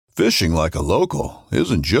Fishing like a local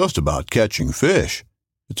isn't just about catching fish.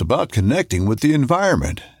 It's about connecting with the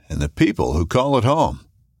environment and the people who call it home.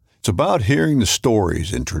 It's about hearing the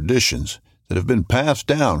stories and traditions that have been passed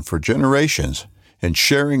down for generations and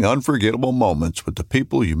sharing unforgettable moments with the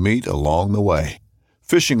people you meet along the way.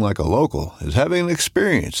 Fishing like a local is having an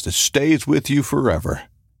experience that stays with you forever.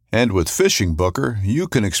 And with Fishing Booker, you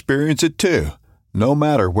can experience it too, no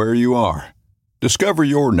matter where you are. Discover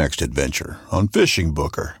your next adventure on Fishing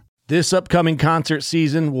Booker. This upcoming concert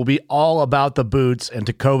season will be all about the boots, and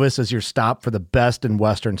Tecovas is your stop for the best in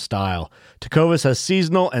Western style. Tecovas has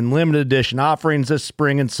seasonal and limited edition offerings this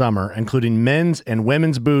spring and summer, including men's and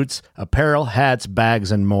women's boots, apparel, hats,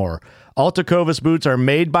 bags, and more. All Tecovas boots are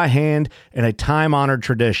made by hand in a time-honored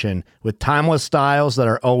tradition with timeless styles that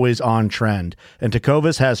are always on trend. And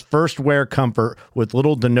Tecovas has first wear comfort with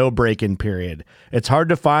little to no break-in period. It's hard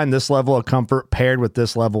to find this level of comfort paired with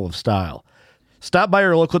this level of style. Stop by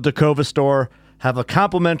your local Tecovas store, have a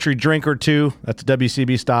complimentary drink or two, that's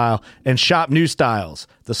WCB style, and shop new styles.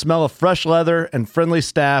 The smell of fresh leather and friendly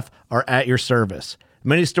staff are at your service.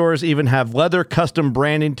 Many stores even have leather custom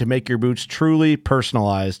branding to make your boots truly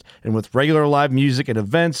personalized. And with regular live music and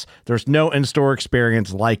events, there's no in-store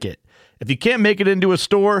experience like it. If you can't make it into a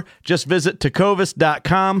store, just visit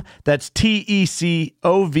tecovas.com. That's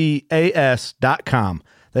TECOVAS.com.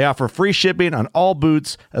 They offer free shipping on all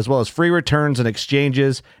boots, as well as free returns and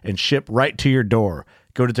exchanges, and ship right to your door.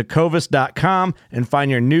 Go to tecovas.com and find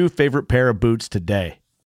your new favorite pair of boots today.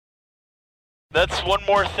 That's one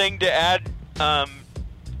more thing to add to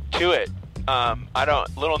it.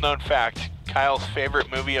 Little known fact, Kyle's favorite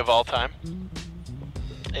movie of all time?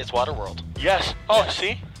 It's Waterworld. Yes. Oh,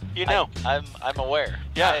 see? You know. I'm aware.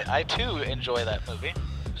 Yeah. I too enjoy that movie.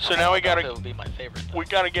 So now it would be my favorite. We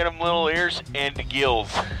gotta get him little ears and gills.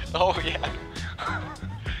 Oh yeah.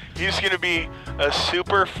 He's gonna be a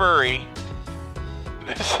super furry.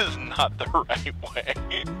 This is not the right way.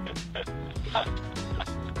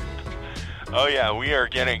 Oh yeah, we are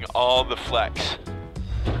getting all the flex.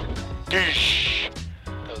 That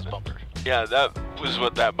was bumper. Yeah, that was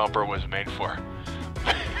what that bumper was made for.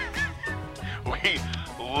 We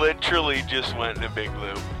literally just went in a big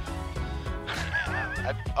loop.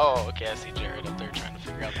 Okay, I see Jared up there trying to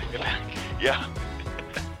figure out the way back. Yeah.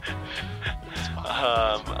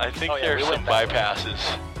 I think there's some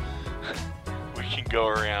bypasses. We can go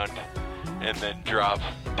around and then drop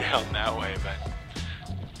down that way, but...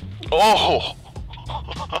 Oh!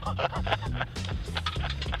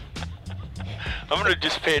 I'm going to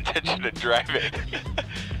just pay attention to driving.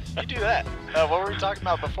 You do that. What were we talking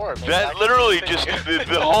about before? Maybe that literally just...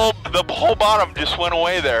 the whole bottom just went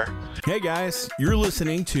away there. Hey guys, you're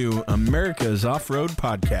listening to America's Off-Road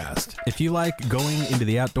Podcast. If you like going into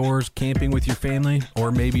the outdoors, camping with your family,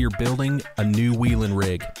 or maybe you're building a new wheeling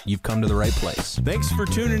rig, you've come to the right place. Thanks for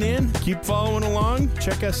tuning in. Keep following along.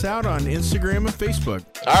 Check us out on Instagram and Facebook.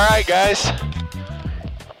 All right, guys.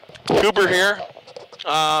 Cooper here.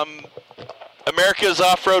 America's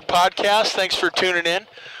Off-Road Podcast. Thanks for tuning in.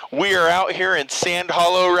 We are out here in Sand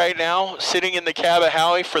Hollow right now, sitting in the cab of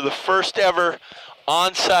Howie for the first ever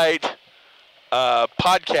on-site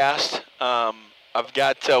podcast. I've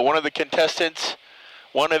got one of the contestants,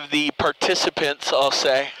 one of the participants, I'll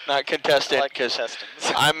say, not contestant, because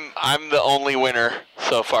I'm the only winner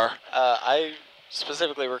so far. I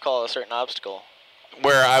specifically recall a certain obstacle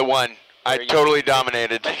where I won. I totally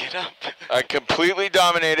dominated. I completely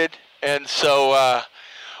dominated, and so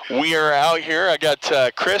we are out here. I got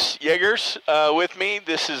Chris Yeagers with me.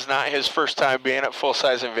 This is not his first time being at Full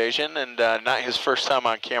Size Invasion, and not his first time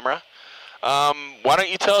on camera. Why don't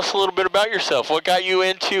you tell us a little bit about yourself? What got you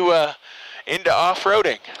into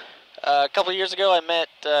off-roading? A couple of years ago, I met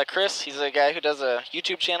Chris. He's a guy who does a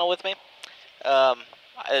YouTube channel with me.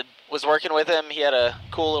 I was working with him. He had a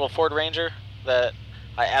cool little Ford Ranger that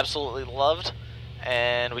I absolutely loved,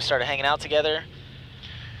 and we started hanging out together.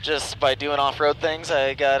 Just by doing off-road things,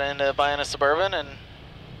 I got into buying a Suburban, and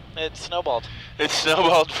it snowballed. It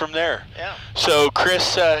snowballed from there. Yeah. So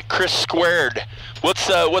Chris Squared. What's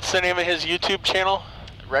the name of his YouTube channel?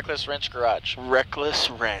 Reckless Wrench Garage. Reckless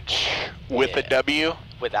Wrench. With a W?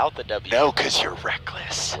 Without the W. No, because you're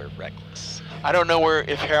reckless. We're reckless. I don't know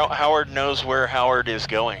if Howard knows where Howard is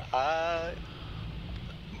going. But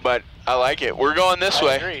I like it. We're going this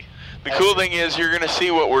way. I agree. The cool thing is you're going to see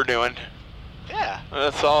what we're doing. Yeah.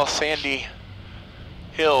 That's all sandy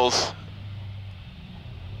hills.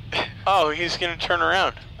 Oh, he's going to turn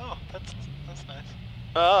around. Oh, that's nice.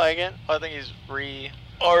 Oh, I like it. I think he's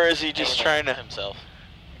Or is he just trying to himself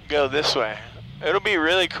go this way? It'll be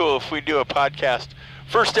really cool if we do a podcast.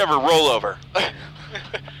 First ever rollover.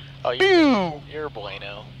 Oh, Pew! you're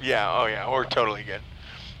bueno. Yeah, oh yeah, we're totally good.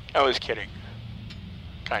 I was kidding.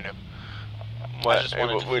 Kind of. I just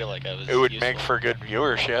wanted to feel like I was It would useful. make for good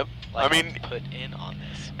viewership. Like, I mean, put in on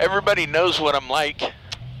this. everybody knows what I'm like.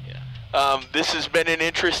 Yeah. This has been an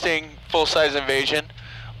interesting full-size invasion.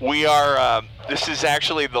 We are, this is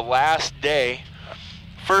actually the last day.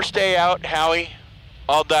 First day out, Howie,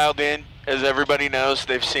 all dialed in. As everybody knows,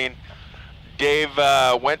 they've seen Dave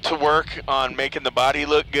went to work on making the body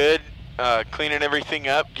look good, cleaning everything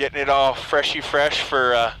up, getting it all freshy fresh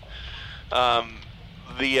for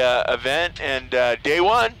the event. And day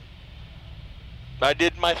one, I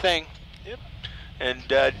did my thing. Yep. And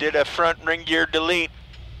did a front ring gear delete.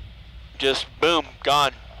 Just boom,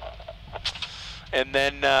 gone. And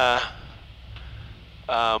then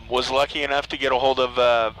was lucky enough to get a hold of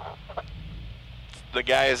the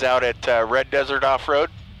guys out at Red Desert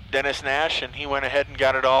Off-Road, Dennis Nash, and he went ahead and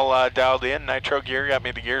got it all dialed in. Nitro gear, got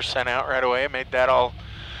me the gears sent out right away, made that all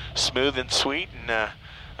smooth and sweet, and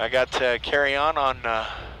I got to carry on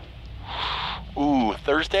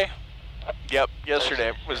Thursday? Yep,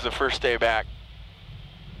 yesterday was the first day back.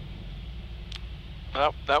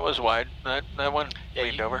 Well, that was wide. That one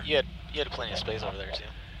leaned over. You had plenty of space over there too.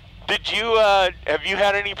 Did you have you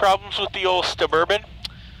had any problems with the old Suburban?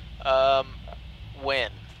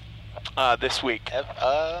 When? This week.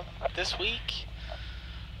 This week?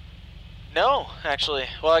 No, actually.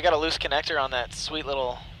 Well, I got a loose connector on that sweet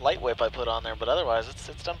little light whip I put on there, but otherwise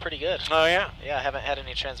it's done pretty good. Oh yeah. Yeah, I haven't had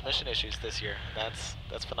any transmission issues this year.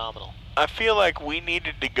 That's phenomenal. I feel like we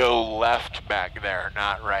needed to go left back there,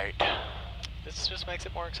 not right. This just makes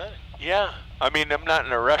it more exciting. Yeah. I mean, I'm not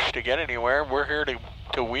in a rush to get anywhere. We're here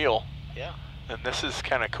to wheel, Yeah. and this is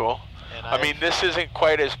kind of cool. And I mean, this isn't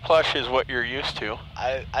quite as plush as what you're used to.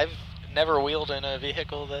 I've never wheeled in a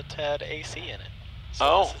vehicle that had AC in it. So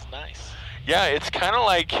Oh. this is nice. Yeah, it's kind of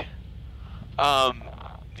like,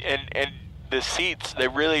 and the seats, they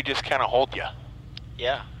really just kind of hold you.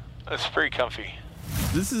 Yeah. It's pretty comfy.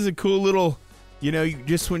 This is a cool little,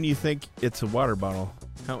 just when you think it's a water bottle,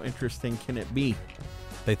 how interesting can it be?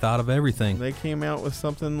 They thought of everything. They came out with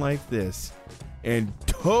something like this and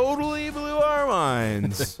totally blew our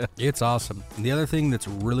minds. It's awesome. And the other thing that's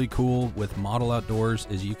really cool with Model Outdoors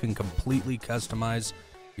is you can completely customize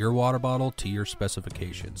your water bottle to your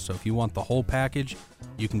specifications. So if you want the whole package,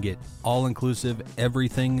 you can get all-inclusive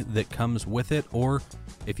everything that comes with it, or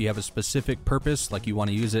if you have a specific purpose, like you want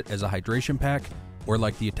to use it as a hydration pack, or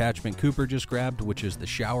like the attachment Cooper just grabbed, which is the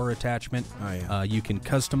shower attachment, Oh, yeah. you can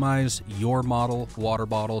customize your model water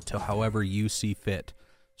bottle to however you see fit.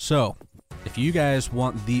 So if you guys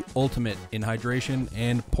want the ultimate in hydration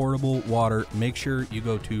and portable water, make sure you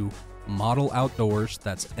go to Model Outdoors.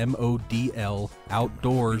 That's MODL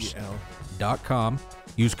Outdoors.com.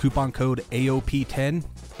 Use coupon code AOP10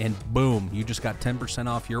 and boom, you just got 10%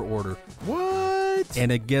 off your order. What?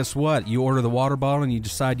 And guess what? You order the water bottle and you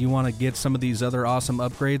decide you want to get some of these other awesome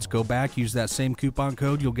upgrades, go back, use that same coupon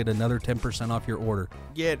code, you'll get another 10% off your order.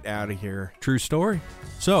 Get out of here. True story.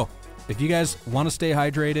 So, if you guys want to stay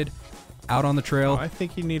hydrated out on the trail, I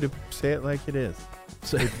think you need to say it like it is.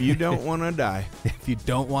 so If you don't want to die. if you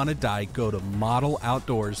don't want to die, go to Model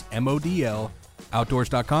Outdoors, MODL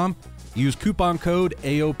Outdoors.com. Use coupon code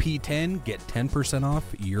AOP10, get 10% off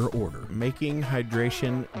your order. Making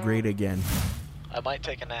hydration great again. I might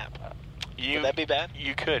take a nap. You, Would that be bad?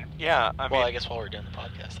 You could, yeah. I mean, I guess while we're doing the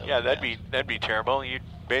podcast. That yeah, would that'd be terrible. You'd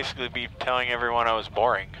basically be telling everyone I was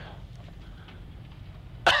boring.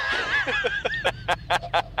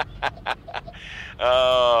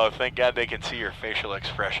 Oh, thank God they can see your facial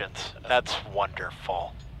expressions. That's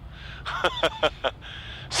wonderful.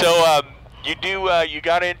 So, you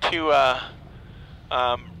got into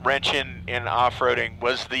wrenching and off-roading.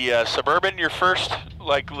 Was the Suburban your first,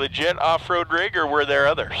 legit off-road rig, or were there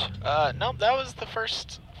others? No, that was the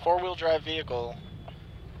first four-wheel drive vehicle.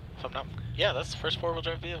 If I'm not, yeah, that's the first four-wheel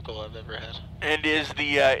drive vehicle I've ever had. And is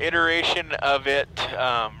the iteration of it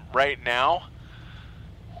right now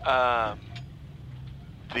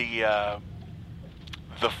the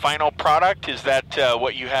final product? Is that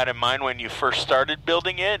what you had in mind when you first started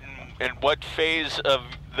building it? And what phase of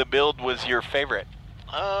the build was your favorite?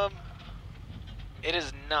 It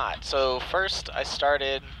is not. So first I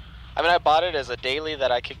started, I bought it as a daily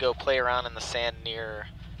that I could go play around in the sand near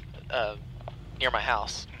my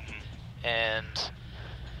house. And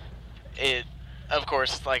it, of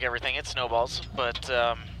course, like everything, it snowballs. But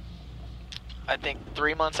I think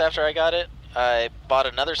 3 months after I got it, I bought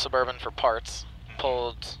another Suburban for parts,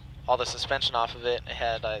 pulled all the suspension off of it. It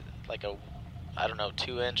had like a,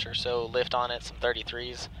 2-inch or so lift on it, some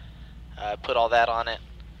 33s. I put all that on it,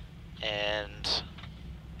 and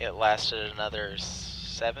it lasted another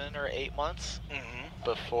 7 or 8 months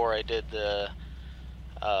before I did the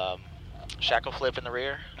shackle flip in the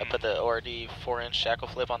rear. I put the ORD 4-inch shackle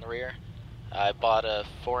flip on the rear. I bought a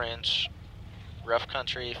 4-inch rough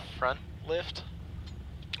country front lift.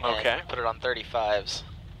 Okay. And put it on 35s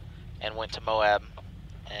and went to Moab.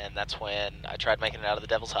 And that's when I tried making it out of the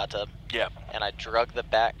Devil's Hot Tub. Yeah. And I drug the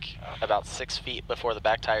back about 6 feet before the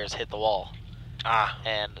back tires hit the wall.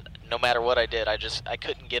 And no matter what I did, I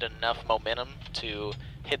couldn't get enough momentum to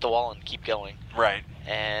hit the wall and keep going. Right.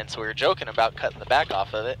 And so we were joking about cutting the back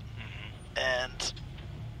off of it. And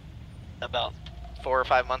about 4 or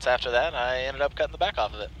 5 months after that, I ended up cutting the back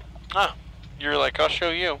off of it. Oh, you're like, I'll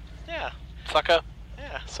show you. Yeah. Sucker.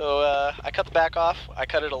 Yeah, so I cut the back off. I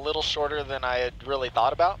cut it a little shorter than I had really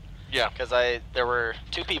thought about. Yeah. Because there were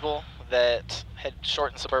 2 people that had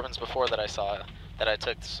shortened Suburbans before that I saw that I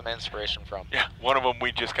took some inspiration from. Yeah, one of them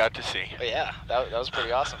we just got to see. But yeah, that was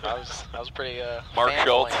pretty awesome. I was pretty Mark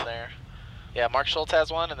Schultz there. Yeah, Mark Schultz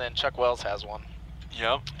has one, and then Chuck Wells has one.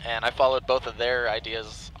 Yep. And I followed both of their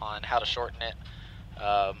ideas on how to shorten it.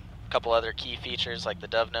 A couple other key features like the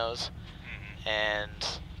dove nose,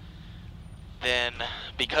 and then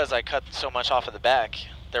because I cut so much off of the back,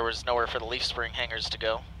 there was nowhere for the leaf spring hangers to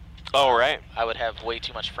go. Oh, right. I would have way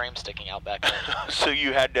too much frame sticking out back there. So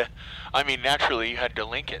you had to, naturally you had to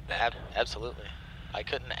link it then. Absolutely. I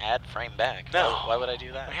couldn't add frame back. No. Why would I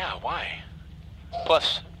do that? Yeah, why?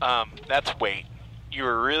 Plus, that's weight. You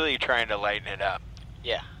were really trying to lighten it up.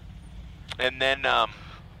 Yeah. And then,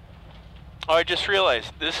 I just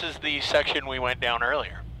realized this is the section we went down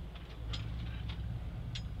earlier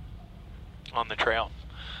on the trail.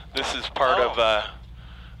 This is part of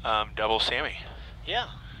Double Sammy. Yeah.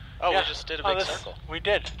 Oh, yeah. We just did a big circle. We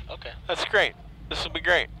did. Okay. That's great. This will be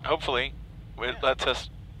great. Hopefully, it lets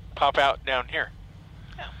us pop out down here.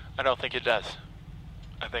 Yeah. I don't think it does.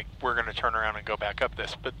 I think we're going to turn around and go back up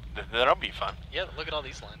this, but that'll be fun. Yeah, look at all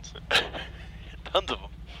these lines. Tons of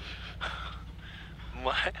them.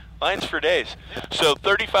 Lines for days. So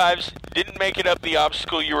 35s didn't make it up the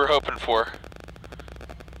obstacle you were hoping for.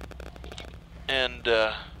 And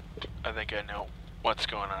I think I know what's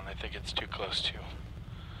going on. I think it's too close to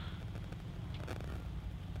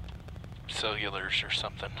cellulars or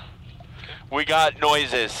something. Okay. We got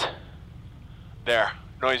noises. There.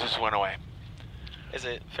 Noises went away. Is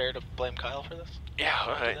it fair to blame Kyle for this?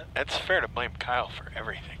 Yeah, it's fair to blame Kyle for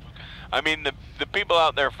everything. Okay. I mean, the people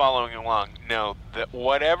out there following along know that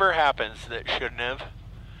whatever happens that shouldn't have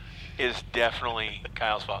is definitely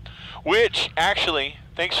Kyle's fault. Which, actually,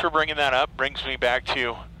 thanks for bringing that up, brings me back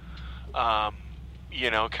to, kind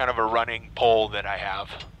of a running poll that I have.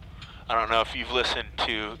 I don't know if you've listened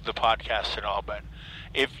to the podcast at all, but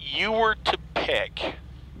if you were to pick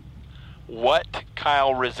what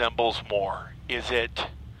Kyle resembles more, is it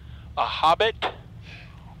a hobbit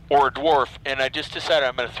or a dwarf? And I just decided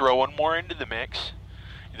I'm going to throw one more into the mix.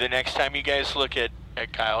 The next time you guys look at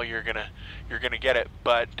Kyle, you're gonna get it.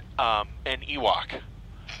 But an Ewok.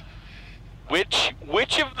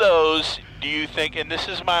 Which of those do you think? And this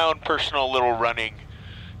is my own personal little running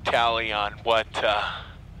tally on what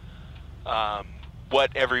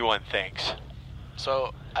everyone thinks.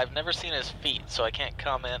 So I've never seen his feet, so I can't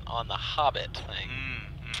comment on the Hobbit thing.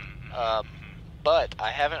 But I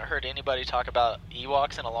haven't heard anybody talk about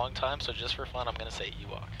Ewoks in a long time, so just for fun, I'm going to say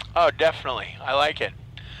Ewok. Oh, definitely. I like it.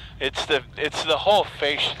 It's the whole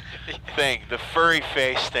face thing, the furry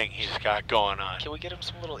face thing he's got going on. Can we get him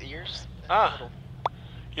some little ears?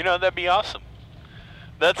 That'd be awesome.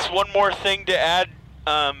 That's one more thing to add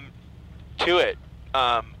to it.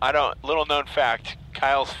 Little known fact,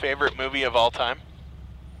 Kyle's favorite movie of all time?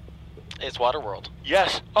 It's Waterworld.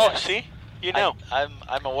 Yes. Oh, yes. See? You know.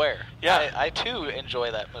 I'm aware. Yeah. I too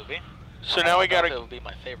enjoy that movie. So now we gotta. It would be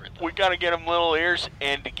my favorite. Though. We gotta get him little ears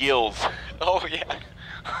and gills. Oh yeah.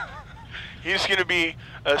 He's gonna be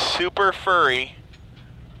a super furry.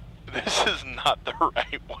 This is not the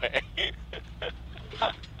right way.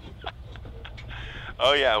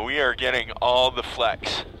 Oh yeah, we are getting all the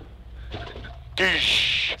flex. That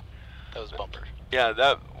was bumper. Yeah,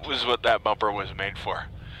 that was what that bumper was made for.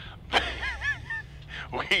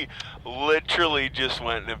 We literally just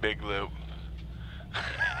went in a big loop.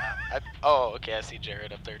 Okay, I see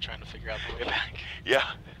Jared up there trying to figure out the way back. Yeah.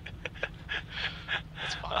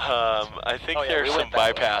 That's fine. I think there's some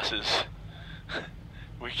bypasses.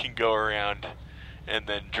 We can go around and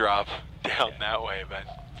then drop down that way, but...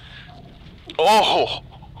 Oh!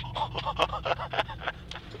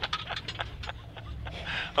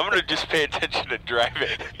 I'm going to just pay attention to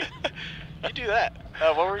driving. You do that.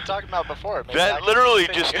 What were we talking about before? Maybe that literally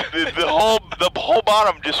just the whole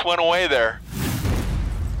bottom just went away there.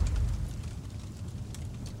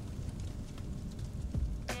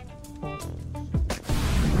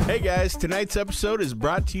 Hey guys, tonight's episode is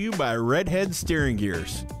brought to you by Redhead Steering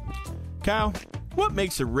Gears. Kyle, what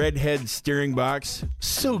makes a Redhead steering box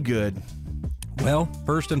so good? Well,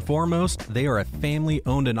 first and foremost, they are a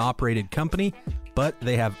family-owned and operated company, but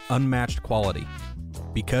they have unmatched quality.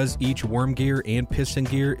 Because each worm gear and piston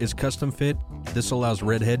gear is custom fit, this allows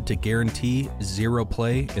Redhead to guarantee zero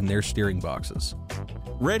play in their steering boxes.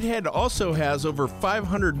 Redhead also has over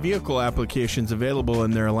 500 vehicle applications available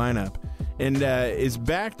in their lineup and is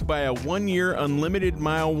backed by a 1-year unlimited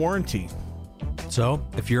mile warranty. So,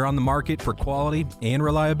 if you're on the market for quality and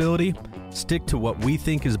reliability, stick to what we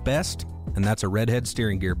think is best, and that's a Redhead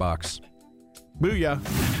steering gear box. Booyah.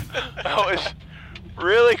 That was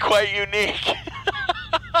really quite unique.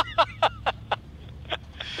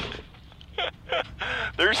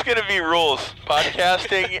 There's going to be rules.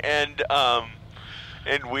 Podcasting and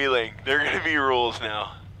wheeling. There are going to be rules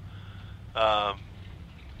now.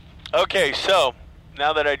 Okay, so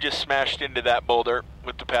now that I just smashed into that boulder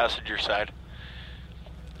with the passenger side,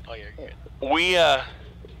 Oh, you're good.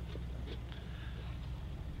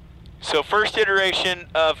 So first iteration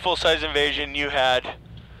of Full-Size Invasion, you had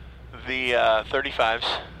the 35s.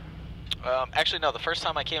 Actually, no. The first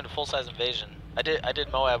time I came to Full-Size Invasion, I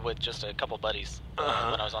did Moab with just a couple buddies when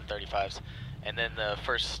I was on 35s, and then the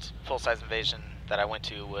first Full-Size Invasion that I went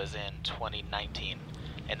to was in 2019,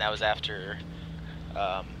 and that was after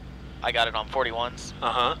I got it on 41s.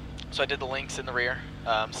 So I did the links in the rear.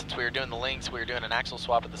 Since we were doing the links, we were doing an axle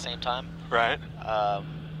swap at the same time. Right.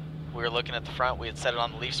 We were looking at the front. We had set it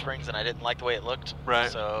on the leaf springs, and I didn't like the way it looked. Right.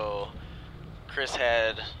 So Chris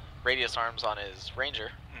had radius arms on his Ranger,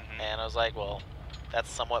 and I was like, well, that's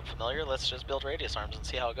somewhat familiar. Let's just build radius arms and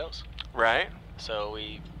see how it goes. Right. So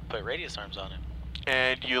we put radius arms on it.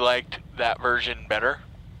 And you liked that version better?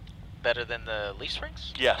 Better than the leaf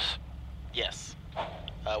springs? Yes. Yes.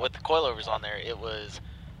 With the coilovers on there, it was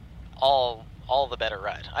all the better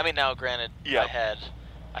ride. I mean, now granted, Yeah.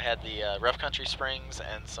 I had the rough country springs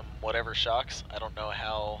and some whatever shocks. I don't know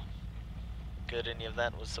how good any of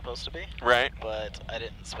that was supposed to be. Right. But I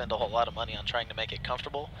didn't spend a whole lot of money on trying to make it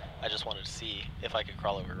comfortable. I just wanted to see if I could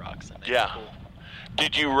crawl over rocks and make it cool.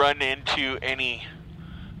 Did you run into any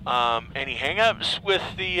hang-ups with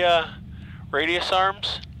the radius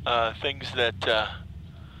arms? Things that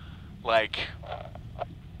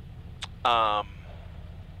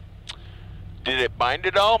did it bind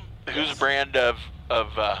at all? Yes. Whose brand of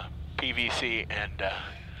PVC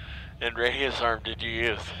and radius arm did you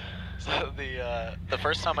use? So the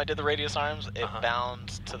first time I did the radius arms, it bound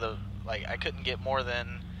to the, I couldn't get more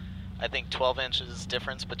than, I think, 12 inches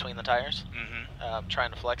difference between the tires,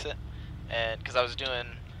 trying to flex it. And because I was doing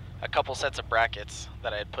a couple sets of brackets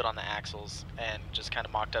that I had put on the axles and just kind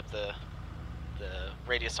of mocked up the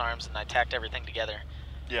radius arms, and I tacked everything together.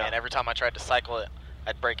 Yeah. And every time I tried to cycle it,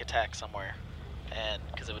 I'd break a tack somewhere, and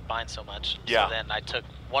because it would bind so much. Yeah. So then I took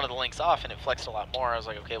one of the links off, and it flexed a lot more. I was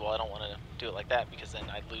like, okay, well, I don't want to do it like that, because then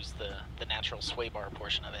I'd lose the natural sway bar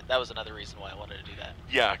portion of it. That was another reason why I wanted to do that.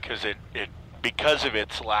 Yeah, because of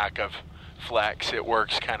its lack of flex, it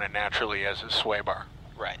works kind of naturally as a sway bar.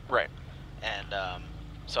 Right. Right. And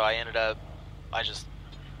so I just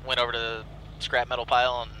went over to the scrap metal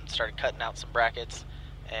pile and started cutting out some brackets,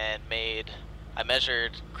 and I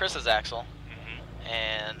measured Chris's axle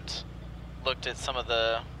and looked at some of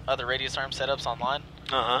the other radius arm setups online,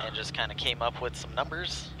 and just kind of came up with some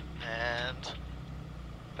numbers and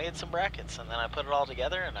made some brackets, and then I put it all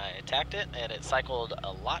together and I tacked it, and it cycled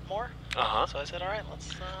a lot more. So I said, all right,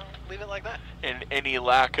 let's leave it like that. And any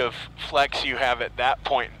lack of flex you have at that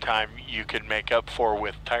point in time, you could make up for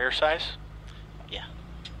with tire size? Yeah.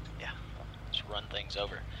 Just run things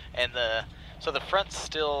over. And so the front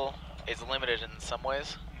still is limited in some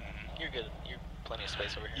ways. You're good. You're plenty of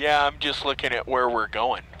space over here. Yeah, I'm just looking at where we're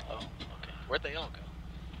going. Oh, okay. Where'd they all go?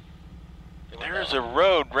 They went There's down. a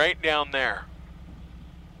road right down there.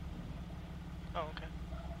 Oh, okay.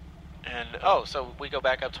 And So we go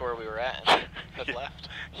back up to where we were at and hook left.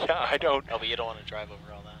 yeah, I don't. Oh, but you don't want to drive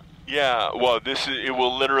over all that. Yeah, well, it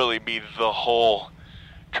will literally be the whole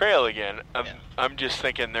trail again. I'm just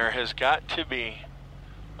thinking there has got to be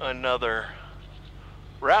another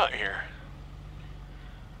route here.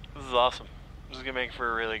 This is awesome. This is gonna make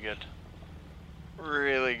for a really good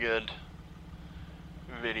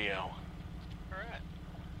video. All right.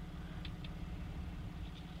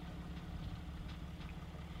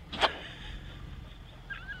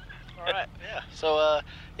 All right. Yeah. So I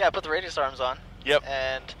put the radius arms on. Yep.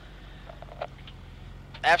 And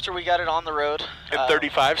after we got it on the road, And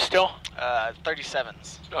 35 still?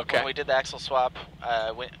 37s. Okay. When we did the axle swap,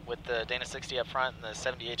 I went with the Dana 60 up front and the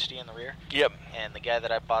 70 HD in the rear. Yep. And the guy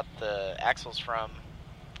that I bought the axles from,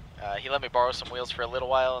 he let me borrow some wheels for a little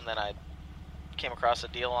while, and then I came across a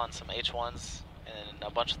deal on some H1s and a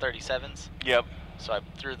bunch of 37s. Yep. So I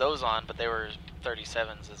threw those on, but they were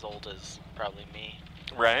 37s as old as probably me.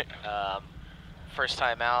 Right. First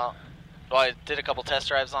time out, well, I did a couple test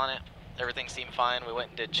drives on it. Everything seemed fine. We went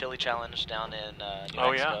and did Chili Challenge down in New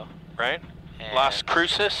Mexico. Yeah. Right. And, Las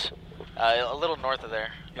Cruces. a little north of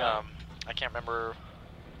there. Yeah. I can't remember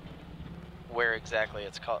where exactly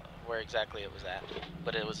it was at,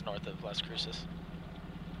 but it was north of Las Cruces.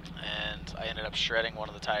 And I ended up shredding one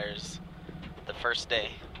of the tires the first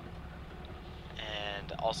day,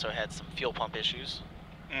 and also had some fuel pump issues.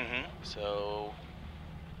 Mm-hmm. So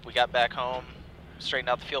we got back home, straightened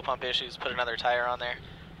out the fuel pump issues, put another tire on there,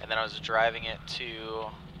 and then I was driving it to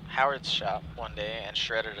Howard's shop one day and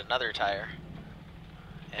shredded another tire.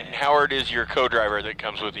 And Howard is your co-driver that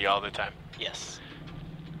comes with you all the time. Yes.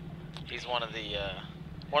 He's one of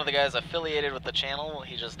the guys affiliated with the channel.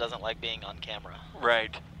 He just doesn't like being on camera.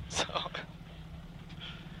 Right. So,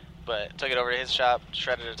 but took it over to his shop,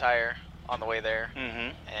 shredded a tire on the way there,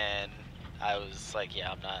 Mm-hmm. and I was like,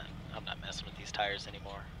 yeah, I'm not messing with these tires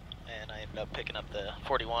anymore. And I ended up picking up the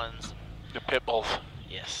 41s. The pit bulls.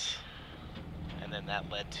 Yes. And then that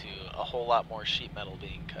led to a whole lot more sheet metal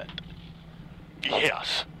being cut.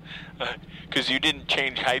 Yes. Because you didn't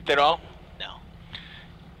change height at all? No.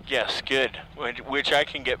 Yes, good. Which I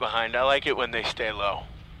can get behind. I like it when they stay low.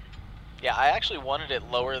 Yeah, I actually wanted it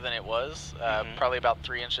lower than it was, Mhm. probably about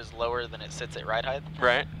 3 inches lower than it sits at ride height.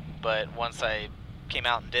 Right. But once I came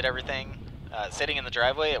out and did everything, sitting in the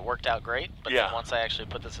driveway, it worked out great. But Yeah. then once I actually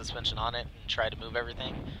put the suspension on it and tried to move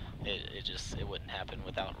everything, it wouldn't happen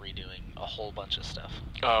without redoing a whole bunch of stuff.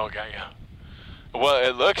 Oh, got ya. Well,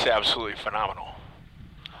 it looks absolutely phenomenal.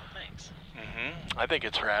 Oh, thanks. Mm-hmm. I think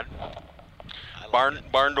it's rad. I like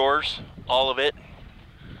it. Barn doors, all of it.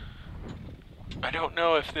 I don't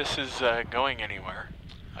know if this is going anywhere.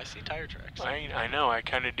 I see tire tracks. I know, I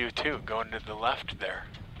kind of do too, going to the left there.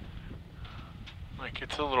 Like,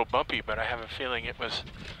 it's a little bumpy, but I have a feeling it was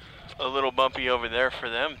a little bumpy over there for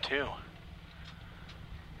them too.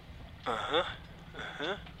 Uh-huh.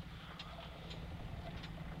 Uh-huh.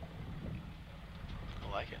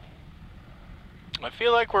 I like it. I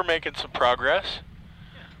feel like we're making some progress.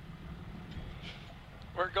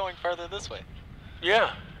 We're going farther this way.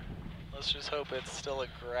 Yeah. Let's just hope it's still a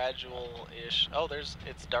gradual-ish. Oh,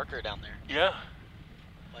 it's darker down there. Yeah.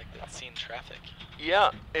 Like it's seen traffic.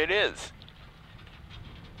 Yeah, it is.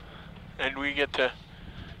 And we get to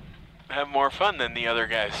have more fun than the other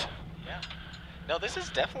guys. Yeah. No, this is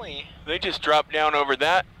definitely. They just drop down over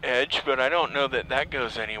that edge, but I don't know that that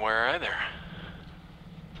goes anywhere either.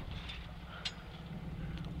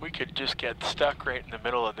 We could just get stuck right in the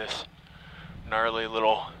middle of this gnarly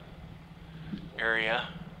little area.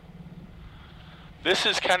 This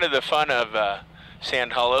is kind of the fun of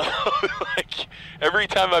Sand Hollow. Like, every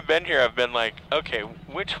time I've been here, I've been like, okay,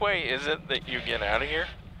 which way is it that you get out of here?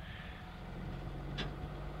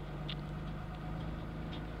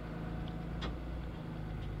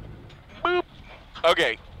 Boop.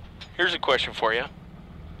 Okay, here's a question for you.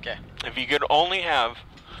 Okay. If you could only have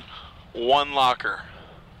one locker,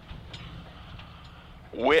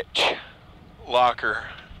 which locker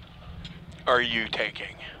are you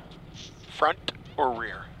taking? Front or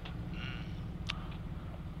rear?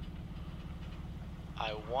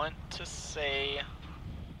 I want to say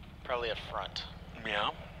probably a front, Yeah.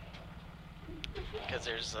 because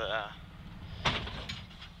there's a.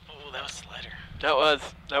 Oh, that was slider. That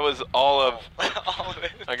was all of. All of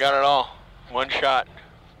it. I got it all. One shot.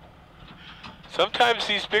 Sometimes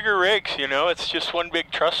these bigger rigs, you know, it's just one big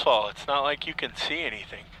truss fall. It's not like you can see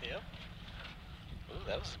anything. Yep. Ooh,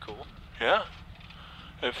 that was cool. Yeah.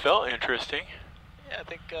 It felt interesting. Yeah, I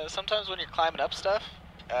think sometimes when you're climbing up stuff,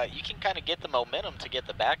 you can kind of get the momentum to get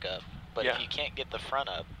the back up, but Yeah. if you can't get the front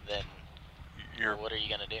up, then You're what are you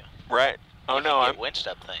gonna do? right. Oh You no, can I'm. get winched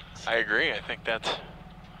up things. I agree. I think that's.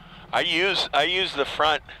 I use the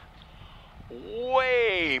front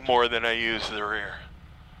way more than I use the rear.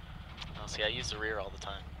 Oh, see, I use the rear all the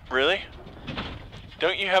time. Really?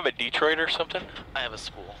 Don't you have a Detroit or something? I have a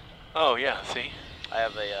spool. Oh yeah. See. I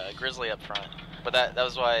have a Grizzly up front, but that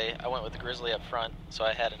was why I went with the Grizzly up front. So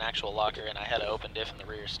I had an actual locker and I had an open diff in the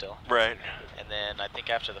rear still. Right. And then I think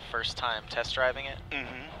after the first time test driving it,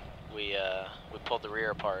 Mm-hmm. we pulled the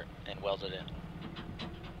rear apart and welded it.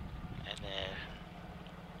 And then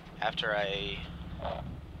after I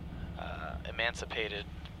emancipated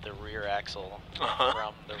the rear axle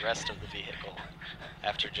from the rest of the vehicle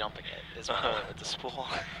after jumping it is pull it with the spool.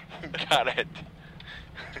 Got it.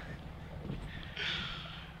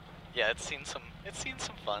 Yeah, it's seen some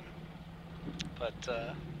fun, but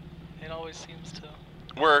it always seems to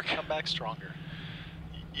Work. come back stronger.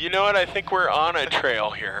 You know what? I think we're on a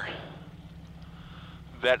trail here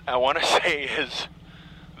that I want to say is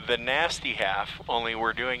the nasty half, only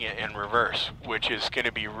we're doing it in reverse, which is going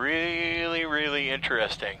to be really, really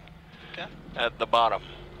interesting. Okay. At the bottom.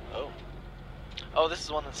 Oh, this is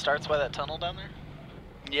the one that starts by that tunnel down there?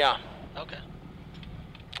 Yeah. Okay.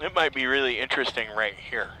 It might be really interesting right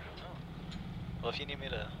here. Oh. Well, if you need me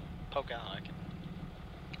to poke out, I can.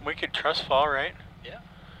 We could trust fall, right? Yeah,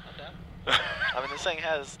 I'm down. I mean, this thing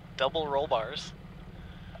has double roll bars.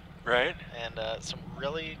 Right? And some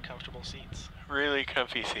really comfortable seats. Really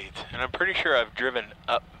comfy seats. And I'm pretty sure I've driven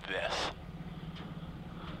up this.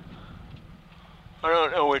 I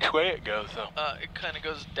don't know which way it goes, though. It kind of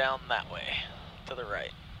goes down that way, to the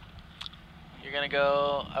right. You're going to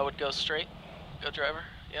go, I would go straight. Go driver.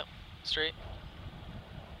 Yep, straight.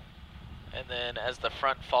 And then as the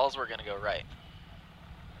front falls, we're going to go right.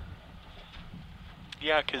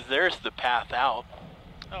 Yeah, because there's the path out.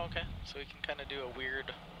 Oh, okay. So we can kind of do a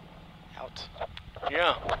weird out.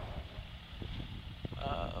 Yeah.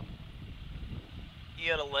 You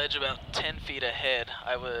got a ledge about 10 feet ahead.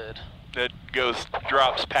 I would... That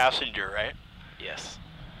drops passenger, right? Yes.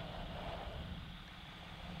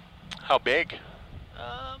 How big?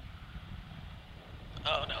 Oh,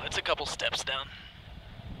 no, it's a couple steps down.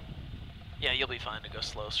 Yeah, you'll be fine to go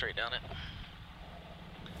slow straight down it.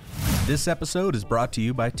 This episode is brought to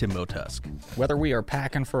you by Timbo Tusk. Whether we are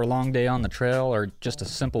packing for a long day on the trail or just a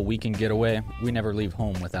simple weekend getaway, we never leave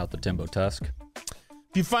home without the Timbo Tusk.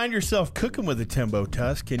 If you find yourself cooking with a Timbo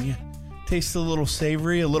Tusk and you taste a little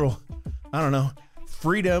savory, a little, I don't know,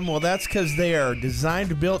 freedom, well, that's because they are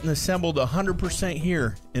designed, built, and assembled 100%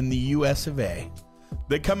 here in the US of A.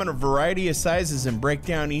 They come in a variety of sizes and break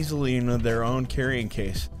down easily into their own carrying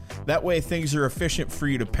case. That way things are efficient for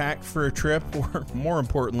you to pack for a trip or, more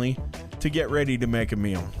importantly, to get ready to make a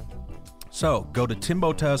meal. So go to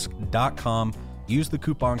timbotusk.com, use the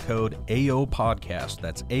coupon code AOPODCAST,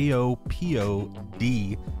 that's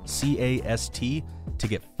AOPODCAST, to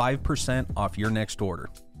get 5% off your next order.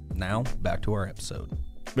 Now, back to our episode.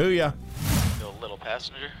 Booyah. Go a little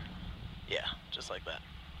passenger. Yeah, just like that.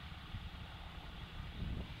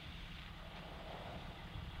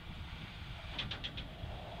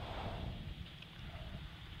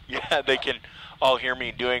 Yeah, they can all hear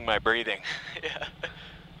me doing my breathing. Yeah.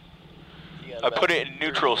 I put it in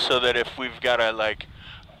neutral so that if we've got to, like,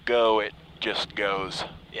 go, it just goes.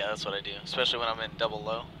 Yeah, that's what I do, especially when I'm in double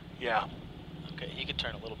low. Yeah. Okay, you can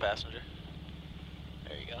turn a little passenger.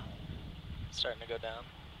 There you go. Starting to go down.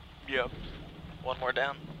 Yep. One more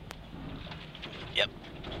down. Yep.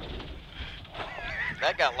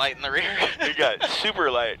 That got light in the rear. It got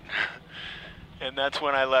super light. And that's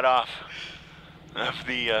when I let off of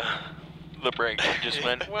the brake. It just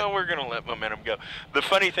went, well, we're going to let momentum go. The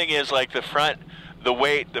funny thing is, like, the front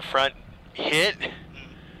hit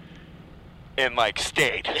and, like,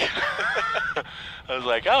 stayed. I was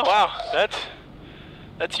like, oh, wow,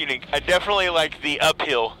 that's unique. I definitely like the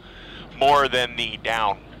uphill more than the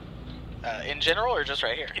down. In general or just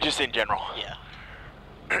right here? Just in general. Yeah.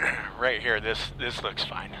 Right here, this looks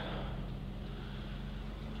fine.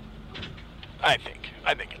 I think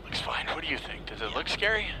it looks fine. What do you think? Does it look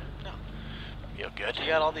scary? No. Feel good? You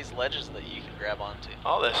got all these ledges that you can grab onto.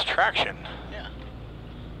 All this traction. Yeah.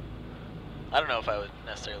 I don't know if I would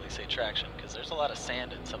necessarily say traction, because there's a lot of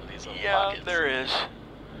sand in some of these little pockets. Yeah, there is.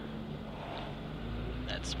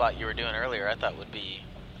 That spot you were doing earlier, I thought would be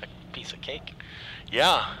a piece of cake.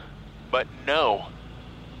 Yeah, but no.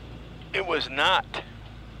 It was not.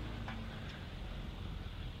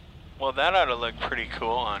 Well, that ought to look pretty cool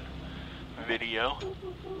on video.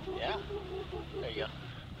 Yeah. There you go.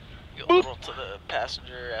 Go a little to the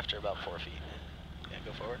passenger after about 4 feet. Yeah,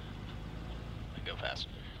 go forward. And go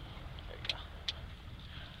passenger. There you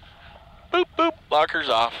go. Boop, boop. Locker's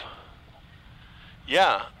off.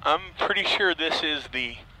 Yeah, I'm pretty sure this is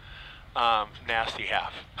the nasty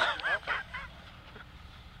half.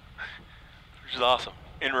 Which is awesome.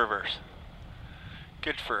 In reverse.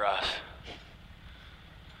 Good for us.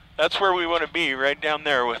 That's where we want to be, right down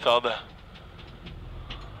there with all the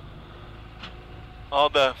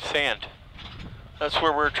sand. That's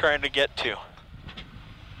where we're trying to get to.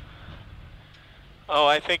 Oh,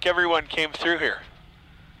 I think everyone came through here.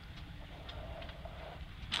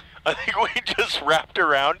 I think we just wrapped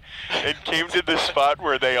around and came to the spot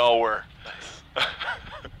where they all were. Nice.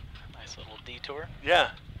 Nice little detour.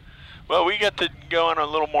 Yeah. Well, we got to go on a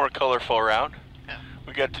little more colorful route. Yeah.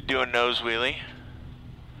 We got to do a nose wheelie.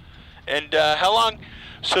 And how long?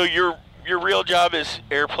 So your real job is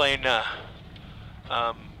airplane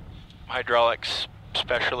hydraulics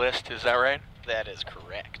specialist, is that right? That is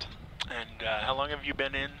correct. And how long have you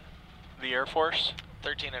been in the Air Force?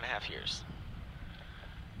 13 and a half years.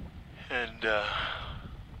 And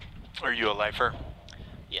are you a lifer?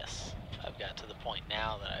 Yes. I've got to the point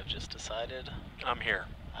now that I've just decided I'm here.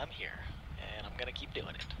 I'm here, and I'm going to keep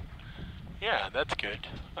doing it. Yeah, that's good.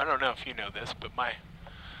 I don't know if you know this, but my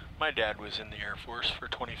dad was in the Air Force for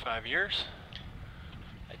 25 years.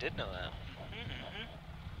 I did know that.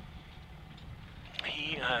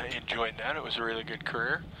 He enjoyed that. It was a really good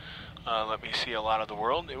career. Let me see a lot of the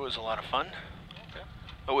world. It was a lot of fun. Okay.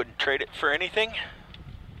 I wouldn't trade it for anything.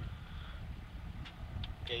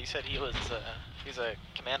 Yeah, you said he's a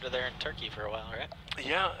commander there in Turkey for a while, right?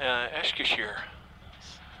 Yeah, Eskişehir.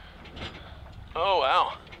 Oh,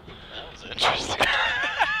 wow. That was interesting.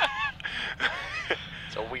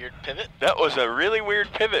 It's a weird pivot. That was a really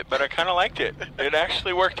weird pivot, but I kind of liked it. It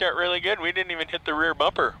actually worked out really good. We didn't even hit the rear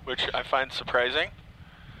bumper, which I find surprising.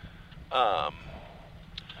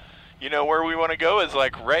 You know, where we want to go is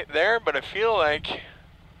like right there, but I feel like...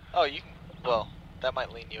 Oh, you can... Well, that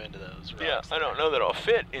might lean you into those rocks. Yeah, I don't know that I'll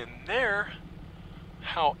fit in there.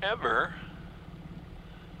 However...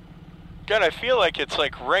 God, I feel like it's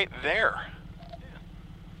like right there.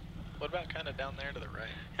 What about kind of down there to the right?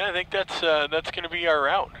 Yeah, I think that's going to be our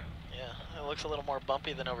route. Yeah, it looks a little more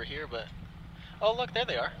bumpy than over here, but... Oh, look, there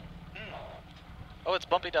they are. Oh, it's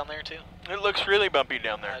bumpy down there, too. It looks really bumpy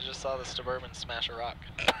down there. I just saw the Suburban smash a rock.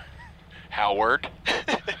 Howard.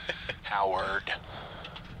 Howard.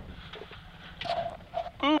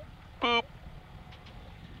 Boop, boop,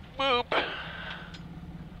 boop.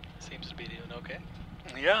 Seems to be doing okay.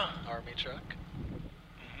 Yeah. Army truck.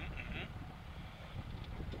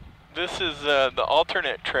 This is the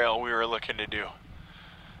alternate trail we were looking to do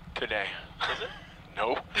today. Is it?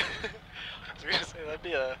 Nope. I was going to say, that'd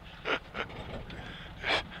be a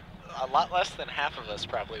lot less than half of us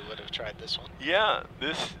probably would have tried this one. Yeah,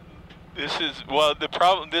 this is, well, the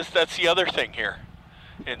problem, that's the other thing here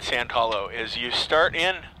in Sand Hollow, is you start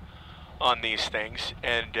in on these things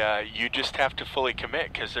and you just have to fully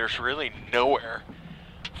commit, because there's really nowhere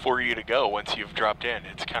for you to go once you've dropped in.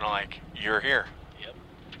 It's kind of like, you're here. Yep.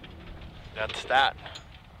 That's that.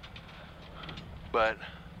 But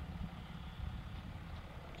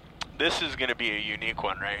this is going to be a unique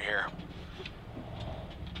one right here.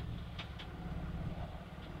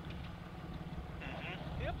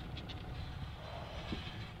 Yep.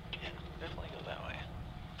 Yeah, definitely go that way.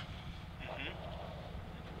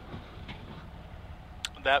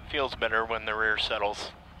 That feels better when the rear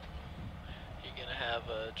settles. You're going to have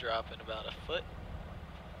a drop in about a foot.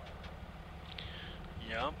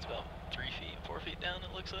 Yep. It's about 3 feet, 4 feet down,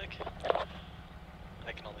 it looks like.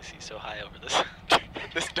 I can only see so high over this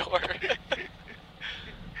this door.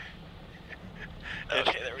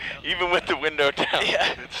 Okay, there we go. Even with the window down,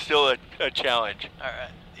 Yeah. it's still a challenge. All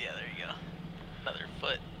right, yeah, there you go. Another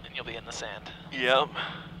foot, and you'll be in the sand. Yep.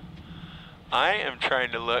 I am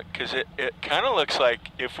trying to look, because it kind of looks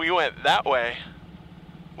like if we went that way,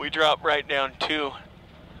 we drop right down to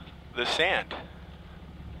the sand.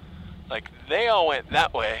 Like, they all went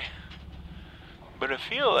that way, but I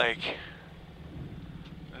feel like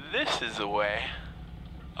this is the way.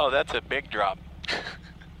 Oh, that's a big drop.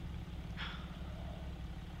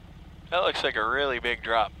 That looks like a really big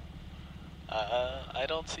drop. I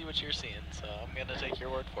don't see what you're seeing, so I'm gonna take your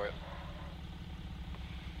word for it.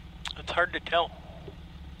 It's hard to tell.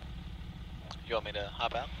 You want me to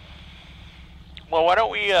hop out? Well, why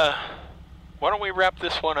don't we wrap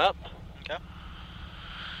this one up? Okay.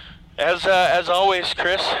 As always,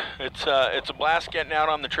 Chris, it's a blast getting out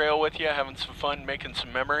on the trail with you, having some fun, making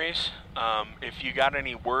some memories. If you got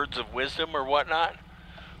any words of wisdom or whatnot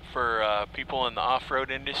for people in the off-road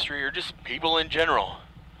industry or just people in general,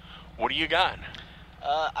 what do you got?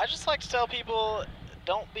 I just like to tell people,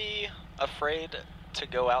 don't be afraid to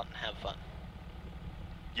go out and have fun.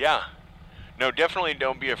 Yeah. No, definitely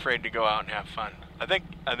don't be afraid to go out and have fun. I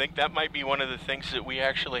think that might be one of the things that we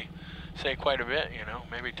actually say quite a bit, you know,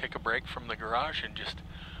 maybe take a break from the garage and just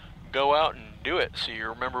go out and do it so you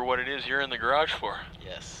remember what it is you're in the garage for.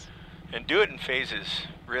 Yes. And do it in phases,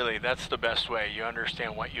 really. That's the best way. You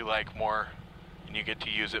understand what you like more and you get to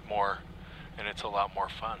use it more, and it's a lot more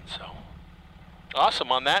fun. So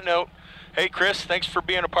awesome. On that note, hey Chris, thanks for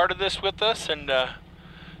being a part of this with us, and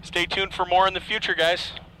stay tuned for more in the future,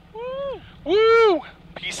 guys. Woo! Woo!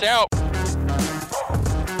 Peace out.